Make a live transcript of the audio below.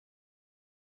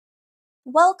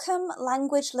Welcome,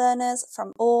 language learners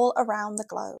from all around the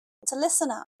globe, to Listen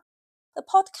Up, the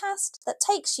podcast that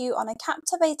takes you on a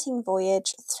captivating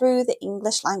voyage through the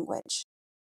English language.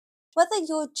 Whether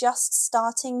you're just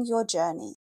starting your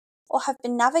journey or have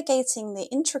been navigating the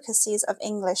intricacies of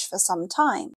English for some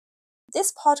time,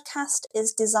 this podcast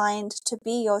is designed to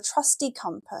be your trusty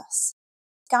compass,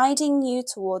 guiding you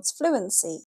towards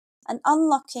fluency and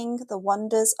unlocking the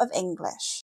wonders of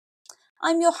English.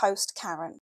 I'm your host,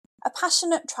 Karen, a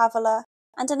passionate traveller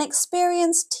and an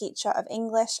experienced teacher of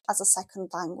English as a second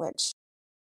language.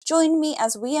 Join me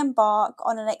as we embark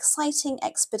on an exciting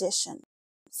expedition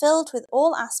filled with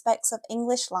all aspects of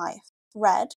English life,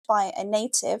 read by a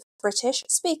native British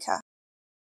speaker.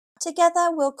 Together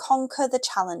we'll conquer the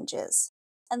challenges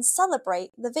and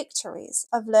celebrate the victories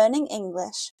of learning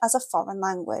English as a foreign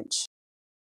language.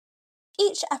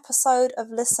 Each episode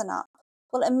of Listen Up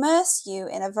will immerse you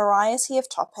in a variety of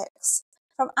topics,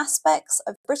 from aspects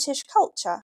of British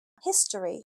culture,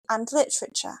 history, and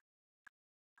literature.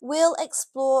 We'll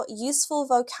explore useful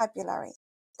vocabulary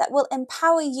that will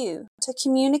empower you to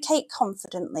communicate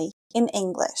confidently in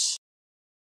English.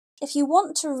 If you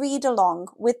want to read along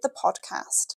with the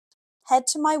podcast, head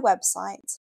to my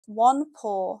website,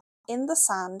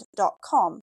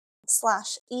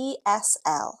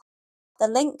 onepawinthesand.com/ESL. The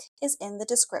link is in the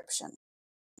description.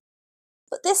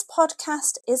 But this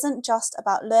podcast isn't just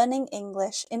about learning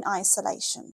English in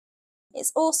isolation.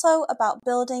 It's also about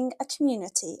building a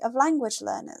community of language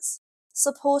learners,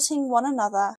 supporting one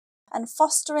another, and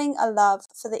fostering a love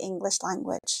for the English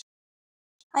language.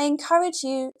 I encourage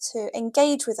you to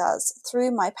engage with us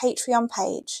through my Patreon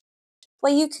page,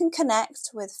 where you can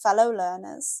connect with fellow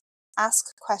learners,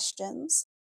 ask questions,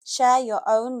 share your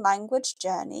own language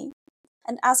journey,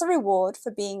 and as a reward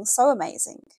for being so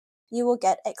amazing, you will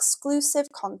get exclusive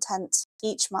content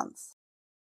each month.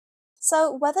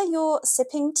 So whether you're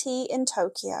sipping tea in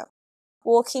Tokyo,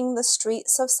 walking the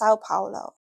streets of Sao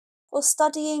Paulo, or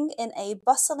studying in a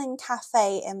bustling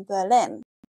cafe in Berlin,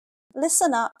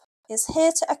 Listen Up is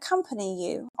here to accompany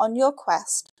you on your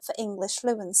quest for English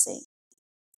fluency.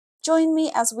 Join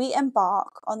me as we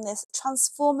embark on this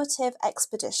transformative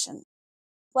expedition,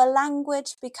 where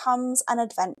language becomes an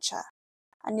adventure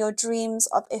and your dreams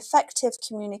of effective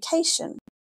communication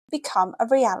become a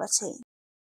reality.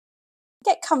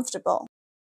 Get comfortable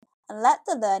and let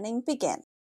the learning begin.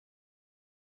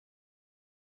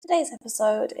 Today's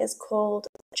episode is called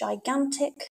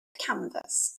Gigantic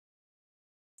Canvas.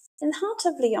 In the heart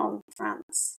of Lyon,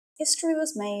 France, history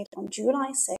was made on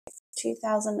July 6,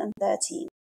 2013,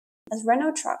 as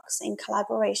Renault Trucks, in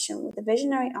collaboration with the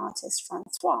visionary artist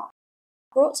Francois,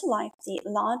 brought to life the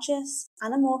largest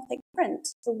anamorphic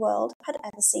print the world had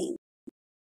ever seen.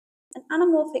 An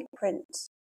anamorphic print,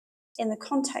 in the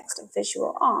context of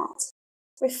visual art,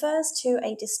 refers to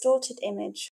a distorted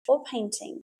image or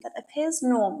painting that appears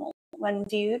normal when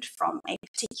viewed from a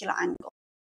particular angle.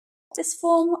 This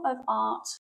form of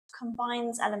art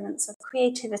combines elements of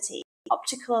creativity,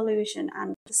 optical illusion,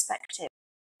 and perspective,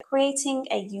 creating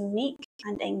a unique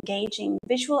and engaging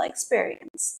visual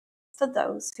experience for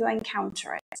those who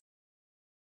encounter it.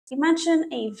 Imagine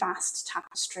a vast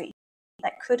tapestry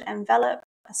that could envelop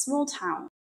a small town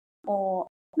or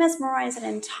mesmerize an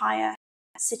entire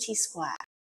city square.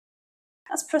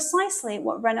 That's precisely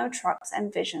what Renault Trucks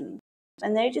envisioned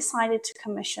when they decided to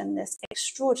commission this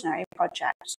extraordinary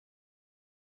project.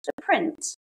 The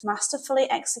print, masterfully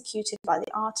executed by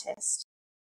the artist,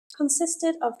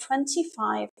 consisted of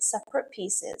 25 separate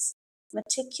pieces,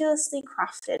 meticulously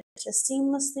crafted to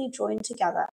seamlessly join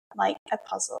together like a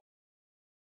puzzle.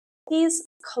 These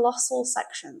colossal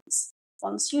sections,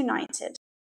 once united,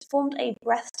 formed a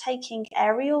breathtaking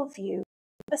aerial view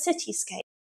of a cityscape,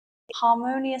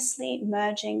 harmoniously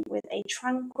merging with a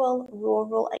tranquil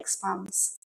rural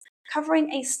expanse,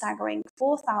 covering a staggering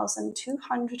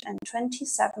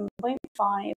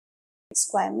 4,227.5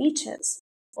 square meters,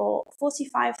 or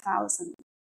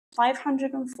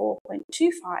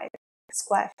 45,504.25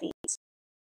 square feet.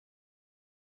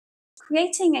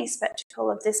 Creating a spectacle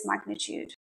of this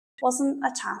magnitude wasn't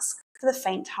a task for the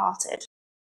faint-hearted.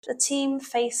 The team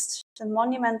faced the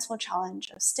monumental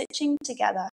challenge of stitching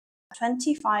together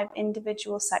 25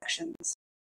 individual sections,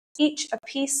 each a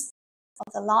piece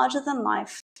of the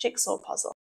larger-than-life jigsaw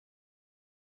puzzle.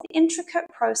 The intricate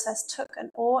process took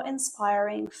an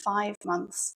awe-inspiring 5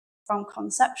 months, from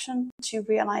conception to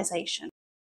realization.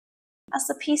 As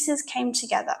the pieces came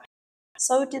together,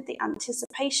 so did the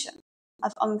anticipation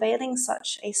of unveiling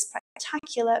such a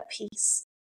spectacular piece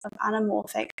of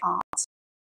anamorphic art.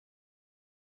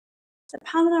 The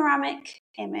panoramic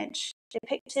image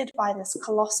depicted by this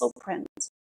colossal print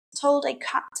told a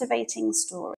captivating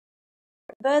story.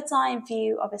 A bird's-eye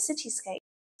view of a cityscape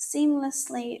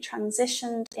seamlessly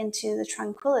transitioned into the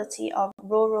tranquility of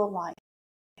rural life,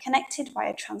 connected by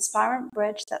a transparent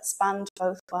bridge that spanned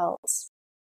both worlds.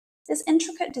 This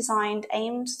intricate design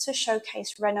aimed to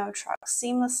showcase Renault Trucks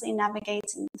seamlessly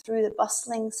navigating through the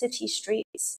bustling city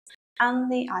streets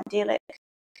and the idyllic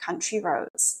country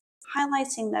roads,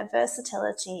 highlighting their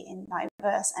versatility in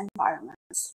diverse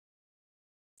environments.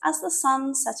 As the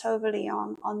sun set over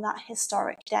Lyon on that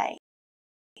historic day,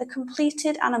 the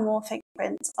completed anamorphic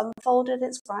print unfolded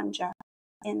its grandeur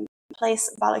in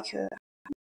Place Ballicourt.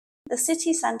 The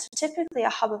city centre, typically a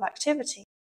hub of activity,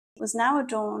 was now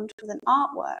adorned with an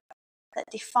artwork that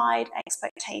defied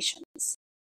expectations.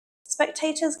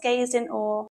 Spectators gazed in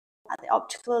awe at the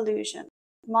optical illusion,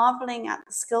 marvelling at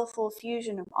the skillful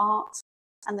fusion of art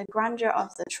and the grandeur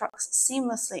of the trucks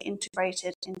seamlessly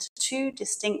integrated into two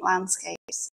distinct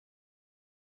landscapes.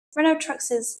 Renault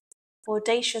Trucks'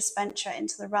 audacious venture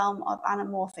into the realm of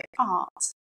anamorphic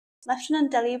art left an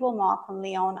indelible mark on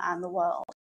Lyon and the world.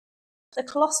 The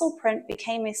colossal print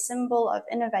became a symbol of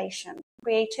innovation,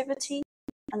 creativity,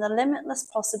 and the limitless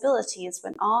possibilities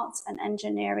when art and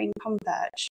engineering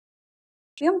converge.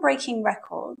 Beyond breaking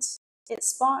records, it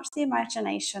sparked the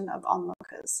imagination of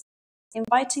onlookers,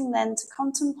 inviting them to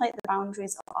contemplate the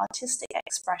boundaries of artistic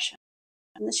expression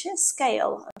and the sheer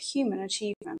scale of human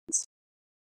achievement.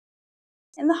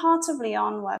 In the heart of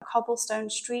Lyon, where cobblestone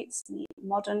streets meet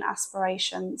modern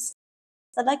aspirations,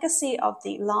 the legacy of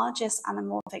the largest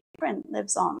anamorphic print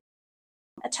lives on,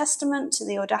 a testament to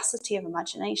the audacity of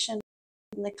imagination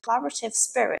and the collaborative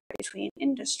spirit between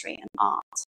industry and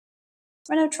art.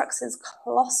 Renault Trucks'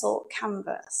 colossal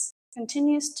canvas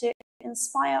continues to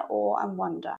inspire awe and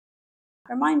wonder,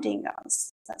 reminding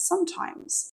us that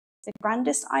sometimes the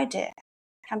grandest idea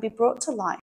can be brought to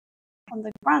life on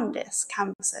the grandest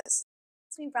canvases.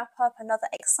 As we wrap up another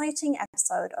exciting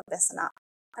episode of Listen Up,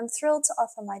 I'm thrilled to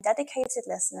offer my dedicated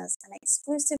listeners an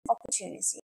exclusive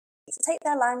opportunity to take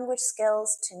their language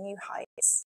skills to new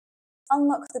heights.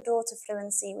 Unlock the door to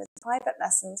fluency with private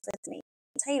lessons with me,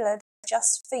 tailored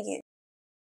just for you.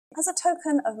 As a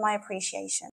token of my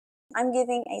appreciation, I'm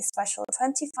giving a special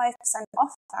 25%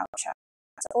 off voucher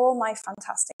to all my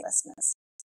fantastic listeners.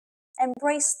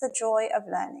 Embrace the joy of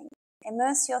learning,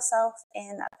 immerse yourself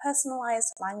in a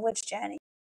personalized language journey,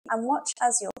 and watch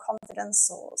as your confidence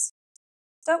soars.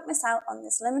 Don't miss out on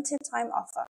this limited time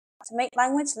offer to make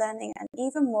language learning an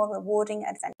even more rewarding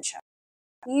adventure.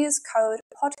 Use code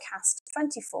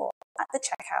PODCAST24 at the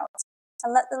checkout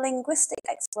and let the linguistic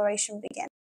exploration begin.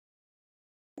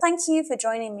 Thank you for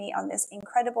joining me on this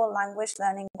incredible language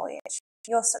learning voyage.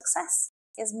 Your success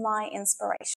is my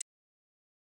inspiration.